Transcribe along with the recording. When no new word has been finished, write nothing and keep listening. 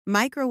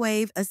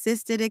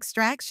Microwave-assisted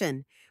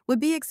extraction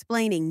would be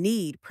explaining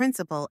need,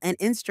 principle, and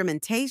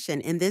instrumentation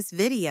in this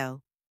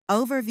video.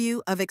 Overview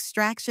of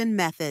extraction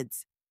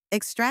methods.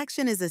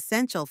 Extraction is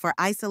essential for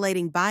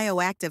isolating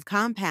bioactive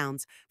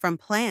compounds from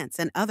plants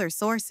and other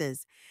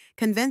sources.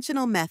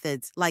 Conventional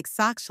methods like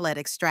Soxhlet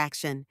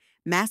extraction,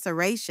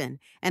 maceration,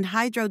 and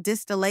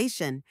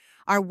hydrodistillation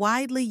are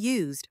widely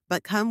used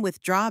but come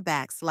with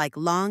drawbacks like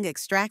long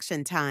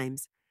extraction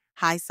times,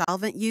 high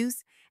solvent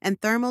use, and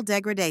thermal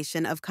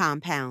degradation of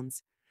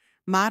compounds.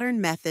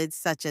 Modern methods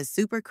such as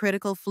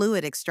supercritical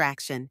fluid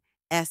extraction,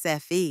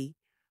 SFE,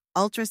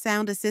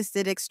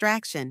 ultrasound-assisted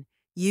extraction,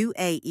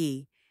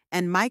 UAE,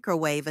 and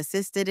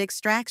microwave-assisted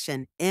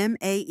extraction,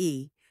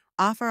 MAE,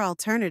 offer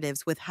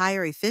alternatives with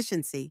higher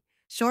efficiency,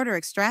 shorter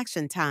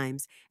extraction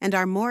times, and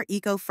are more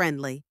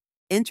eco-friendly.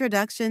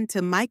 Introduction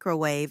to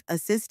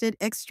microwave-assisted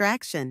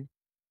extraction.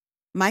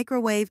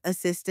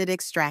 Microwave-assisted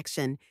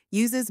extraction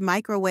uses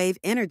microwave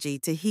energy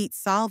to heat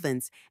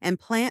solvents and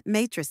plant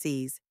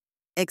matrices,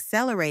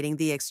 accelerating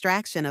the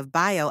extraction of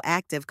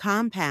bioactive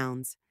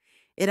compounds.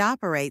 It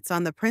operates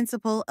on the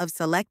principle of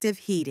selective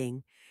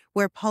heating,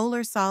 where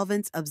polar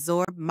solvents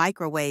absorb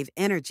microwave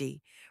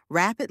energy,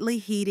 rapidly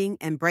heating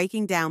and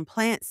breaking down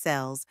plant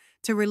cells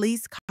to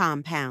release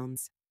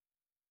compounds.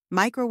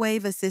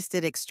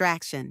 Microwave-assisted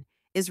extraction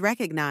is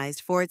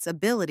recognized for its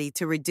ability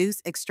to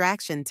reduce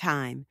extraction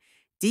time,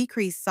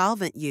 decrease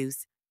solvent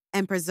use,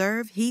 and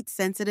preserve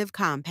heat-sensitive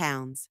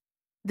compounds.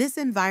 This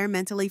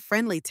environmentally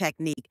friendly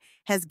technique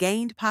has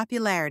gained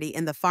popularity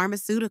in the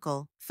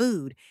pharmaceutical,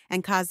 food,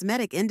 and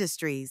cosmetic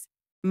industries.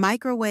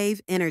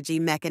 Microwave energy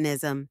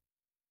mechanism.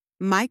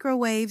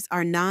 Microwaves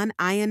are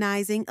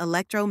non-ionizing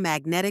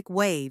electromagnetic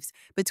waves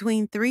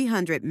between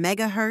 300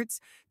 MHz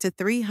to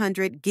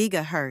 300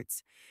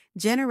 GHz,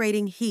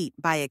 generating heat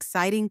by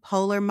exciting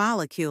polar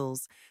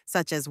molecules,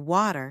 such as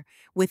water,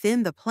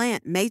 within the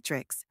plant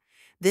matrix.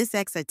 This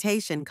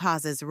excitation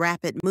causes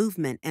rapid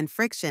movement and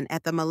friction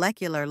at the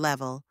molecular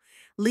level,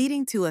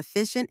 leading to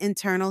efficient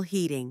internal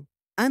heating.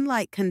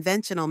 Unlike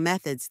conventional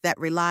methods that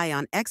rely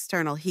on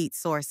external heat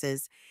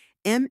sources,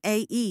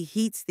 MAE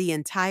heats the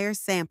entire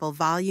sample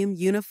volume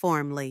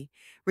uniformly,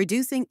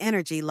 reducing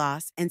energy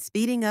loss and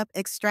speeding up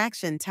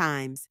extraction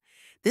times.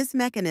 This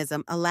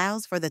mechanism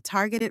allows for the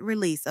targeted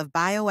release of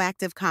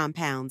bioactive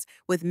compounds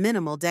with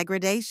minimal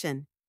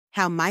degradation.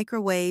 How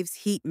microwaves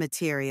heat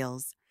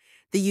materials.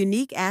 The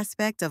unique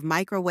aspect of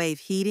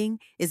microwave heating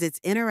is its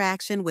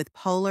interaction with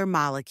polar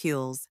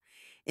molecules.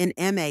 In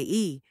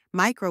MAE,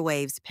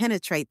 microwaves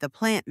penetrate the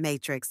plant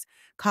matrix,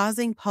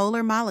 causing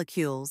polar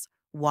molecules,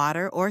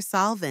 water or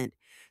solvent,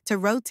 to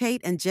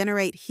rotate and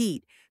generate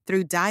heat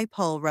through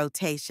dipole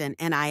rotation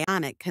and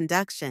ionic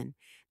conduction.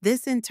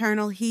 This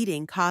internal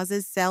heating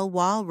causes cell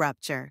wall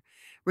rupture,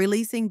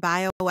 releasing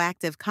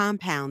bioactive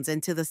compounds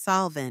into the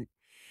solvent.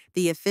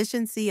 The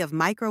efficiency of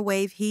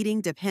microwave heating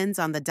depends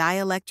on the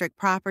dielectric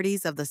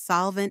properties of the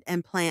solvent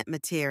and plant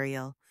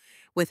material,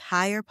 with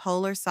higher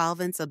polar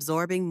solvents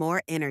absorbing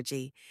more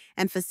energy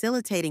and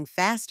facilitating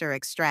faster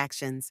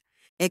extractions.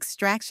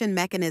 Extraction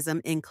mechanism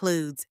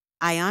includes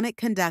ionic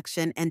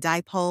conduction and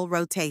dipole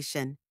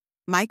rotation.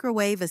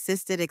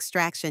 Microwave-assisted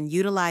extraction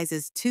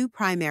utilizes two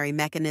primary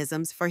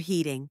mechanisms for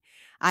heating: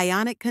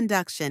 ionic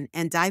conduction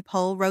and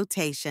dipole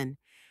rotation.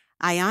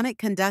 Ionic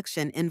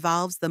conduction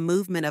involves the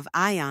movement of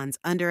ions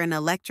under an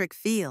electric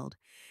field,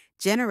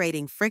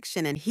 generating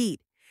friction and heat,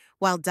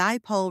 while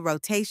dipole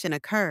rotation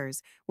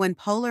occurs when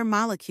polar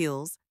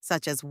molecules,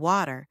 such as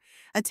water,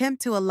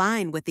 attempt to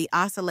align with the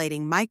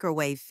oscillating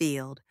microwave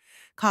field,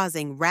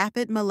 causing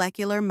rapid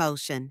molecular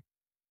motion.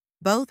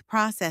 Both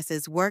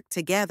processes work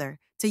together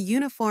to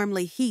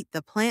uniformly heat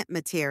the plant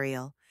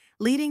material,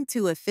 leading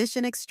to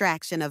efficient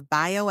extraction of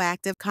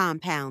bioactive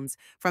compounds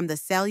from the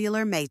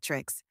cellular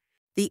matrix.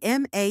 The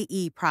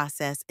MAE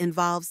process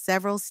involves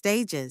several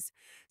stages: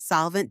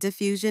 solvent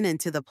diffusion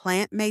into the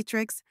plant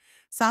matrix,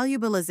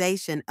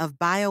 solubilization of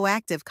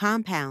bioactive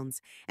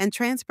compounds, and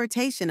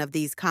transportation of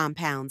these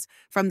compounds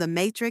from the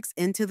matrix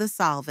into the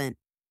solvent.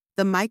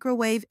 The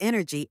microwave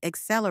energy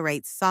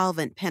accelerates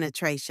solvent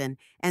penetration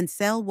and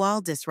cell wall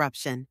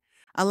disruption,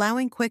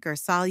 allowing quicker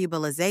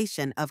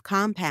solubilization of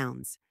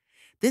compounds.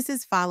 This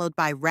is followed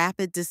by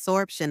rapid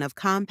desorption of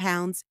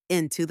compounds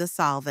into the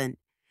solvent.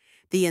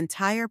 The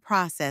entire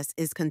process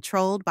is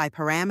controlled by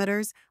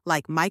parameters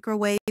like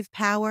microwave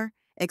power,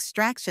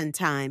 extraction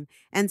time,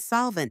 and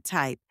solvent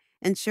type,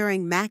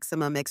 ensuring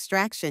maximum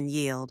extraction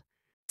yield.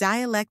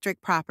 Dielectric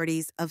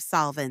properties of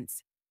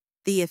solvents.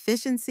 The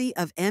efficiency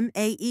of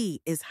MAE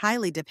is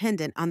highly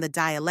dependent on the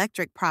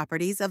dielectric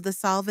properties of the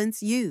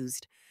solvents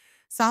used.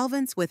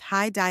 Solvents with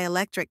high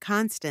dielectric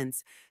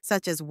constants,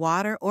 such as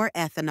water or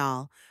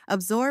ethanol,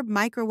 absorb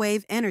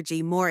microwave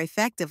energy more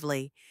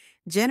effectively,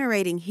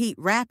 generating heat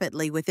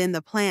rapidly within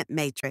the plant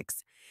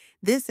matrix.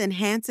 This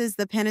enhances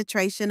the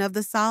penetration of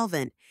the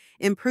solvent,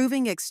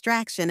 improving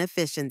extraction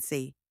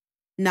efficiency.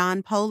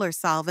 Nonpolar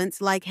solvents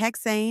like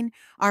hexane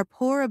are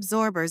poor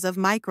absorbers of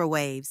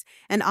microwaves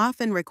and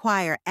often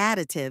require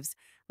additives,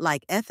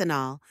 like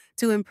ethanol,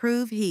 to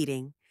improve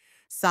heating.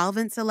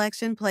 Solvent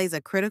selection plays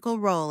a critical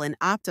role in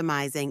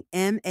optimizing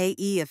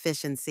MAE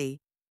efficiency.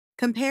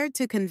 Compared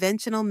to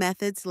conventional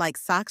methods like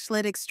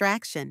sock-slit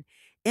extraction,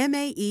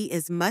 MAE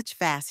is much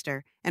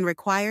faster and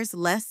requires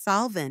less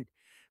solvent.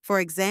 For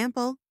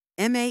example,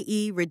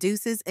 MAE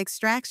reduces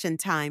extraction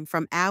time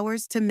from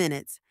hours to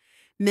minutes,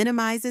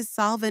 minimizes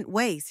solvent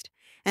waste,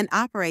 and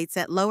operates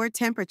at lower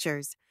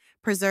temperatures,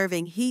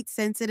 preserving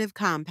heat-sensitive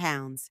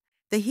compounds.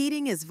 The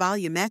heating is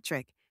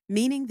volumetric,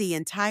 meaning the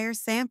entire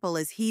sample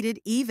is heated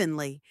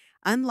evenly,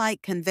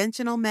 unlike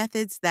conventional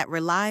methods that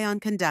rely on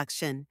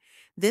conduction.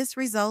 This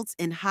results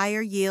in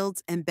higher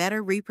yields and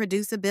better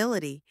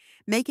reproducibility,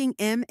 making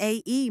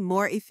MAE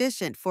more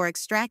efficient for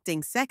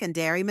extracting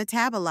secondary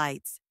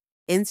metabolites.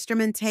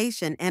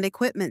 Instrumentation and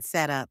equipment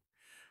setup.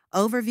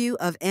 Overview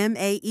of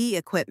MAE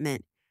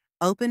equipment.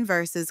 Open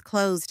versus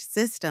closed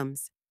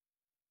systems.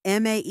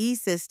 MAE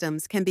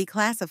systems can be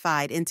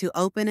classified into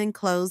open and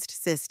closed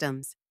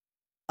systems.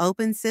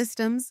 Open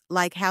systems,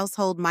 like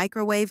household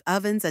microwave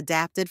ovens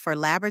adapted for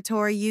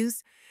laboratory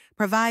use,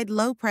 provide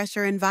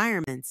low-pressure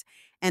environments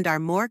and are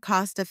more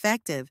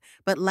cost-effective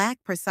but lack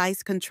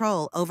precise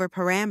control over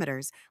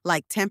parameters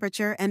like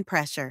temperature and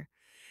pressure.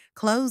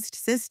 Closed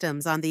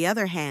systems, on the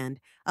other hand,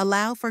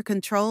 allow for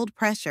controlled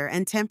pressure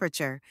and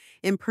temperature,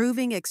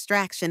 improving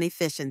extraction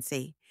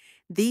efficiency.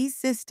 These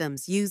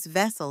systems use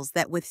vessels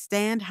that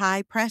withstand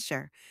high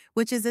pressure,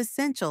 which is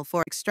essential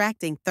for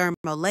extracting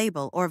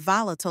thermolabile or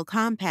volatile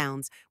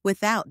compounds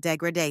without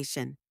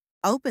degradation.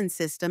 Open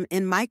system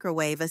in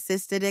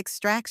microwave-assisted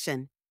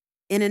extraction.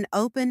 In an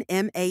open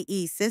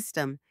MAE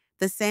system,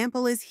 the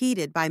sample is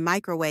heated by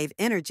microwave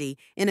energy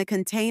in a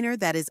container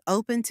that is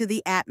open to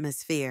the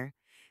atmosphere.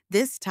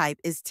 This type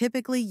is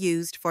typically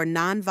used for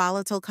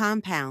non-volatile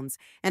compounds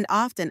and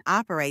often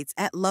operates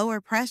at lower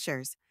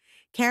pressures.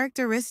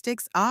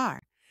 Characteristics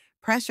are: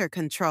 pressure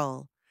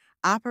control,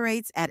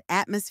 operates at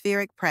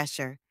atmospheric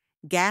pressure.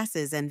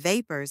 Gases and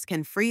vapors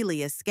can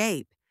freely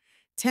escape.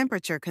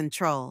 Temperature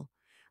control,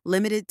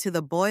 limited to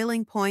the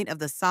boiling point of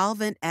the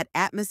solvent at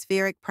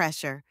atmospheric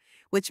pressure,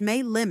 which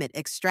may limit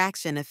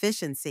extraction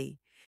efficiency.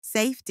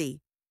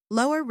 Safety,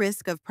 lower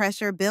risk of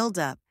pressure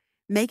buildup,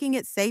 making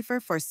it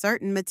safer for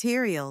certain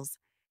materials.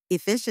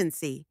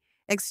 Efficiency,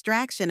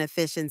 extraction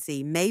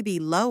efficiency may be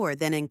lower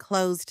than in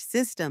closed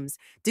systems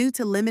due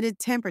to limited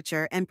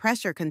temperature and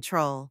pressure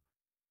control.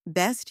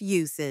 Best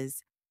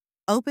uses.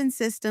 Open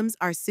systems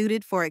are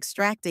suited for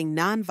extracting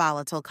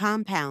non-volatile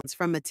compounds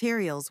from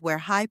materials where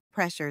high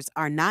pressures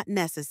are not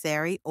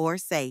necessary or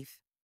safe.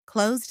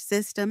 Closed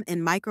system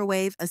in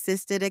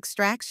microwave-assisted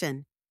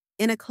extraction.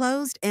 In a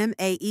closed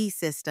MAE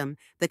system,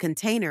 the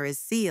container is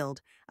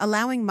sealed,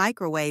 allowing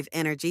microwave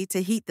energy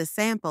to heat the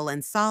sample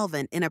and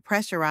solvent in a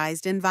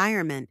pressurized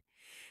environment.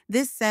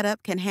 This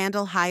setup can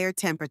handle higher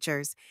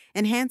temperatures,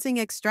 enhancing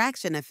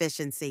extraction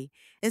efficiency,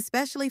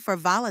 especially for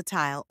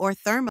volatile or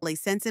thermally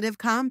sensitive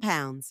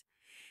compounds.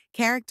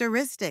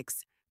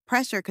 Characteristics: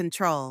 pressure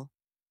control,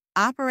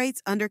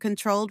 operates under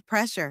controlled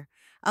pressure,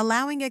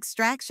 allowing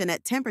extraction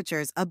at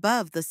temperatures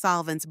above the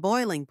solvent's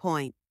boiling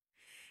point.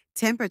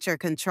 Temperature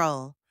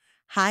control,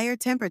 higher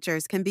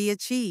temperatures can be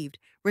achieved,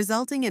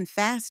 resulting in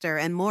faster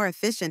and more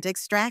efficient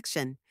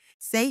extraction.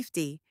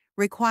 Safety,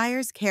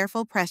 requires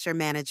careful pressure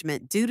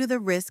management due to the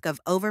risk of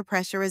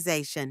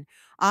overpressurization,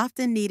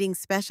 often needing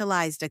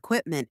specialized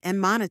equipment and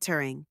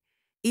monitoring.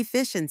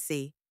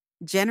 Efficiency,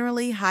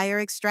 generally higher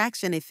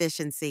extraction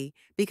efficiency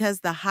because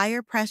the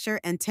higher pressure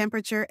and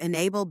temperature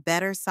enable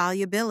better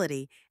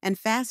solubility and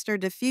faster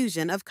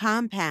diffusion of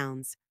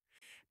compounds.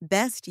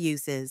 Best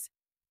uses.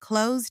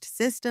 Closed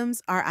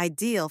systems are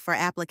ideal for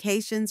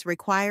applications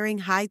requiring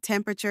high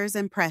temperatures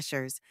and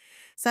pressures,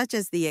 such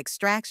as the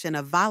extraction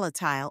of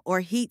volatile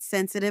or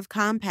heat-sensitive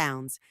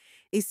compounds,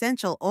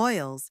 essential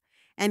oils,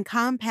 and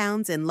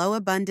compounds in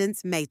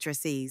low-abundance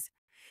matrices.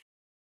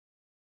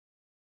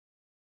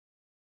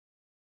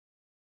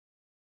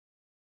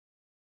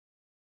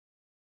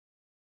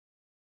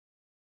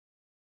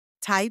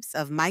 Types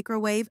of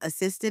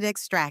microwave-assisted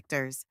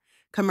extractors.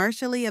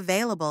 Commercially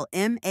available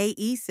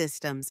MAE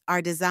systems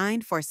are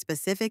designed for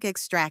specific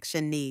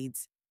extraction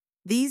needs.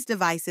 These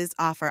devices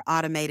offer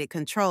automated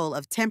control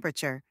of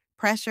temperature,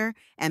 pressure,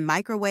 and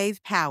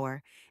microwave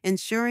power,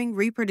 ensuring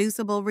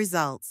reproducible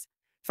results.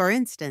 For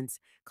instance,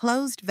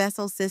 closed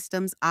vessel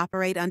systems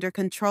operate under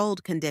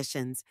controlled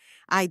conditions,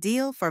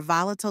 ideal for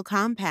volatile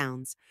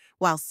compounds,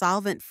 while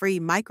solvent-free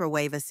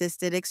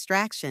microwave-assisted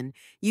extraction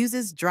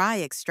uses dry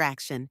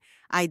extraction,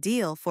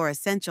 ideal for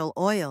essential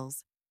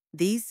oils.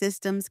 These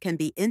systems can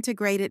be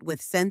integrated with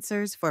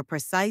sensors for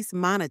precise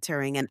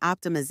monitoring and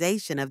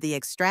optimization of the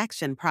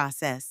extraction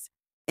process.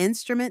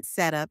 Instrument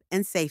setup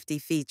and safety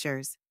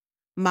features.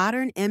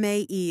 Modern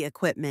MAE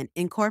equipment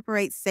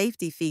incorporates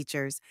safety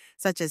features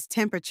such as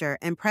temperature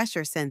and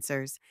pressure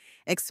sensors,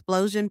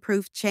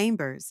 explosion-proof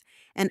chambers,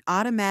 and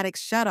automatic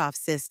shutoff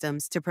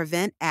systems to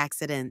prevent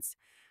accidents.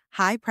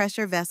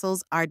 High-pressure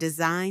vessels are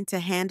designed to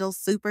handle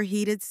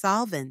superheated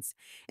solvents,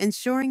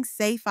 ensuring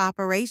safe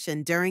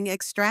operation during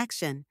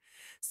extraction.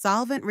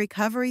 Solvent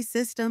recovery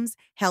systems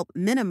help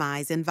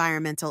minimize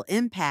environmental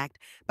impact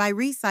by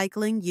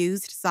recycling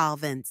used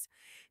solvents.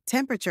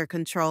 Temperature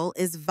control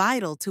is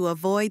vital to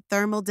avoid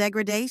thermal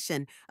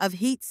degradation of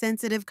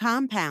heat-sensitive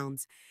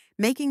compounds,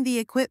 making the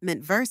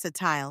equipment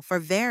versatile for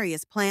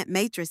various plant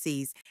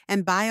matrices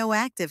and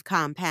bioactive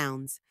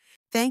compounds.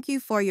 Thank you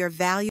for your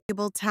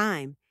valuable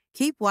time.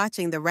 Keep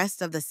watching the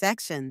rest of the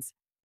sections.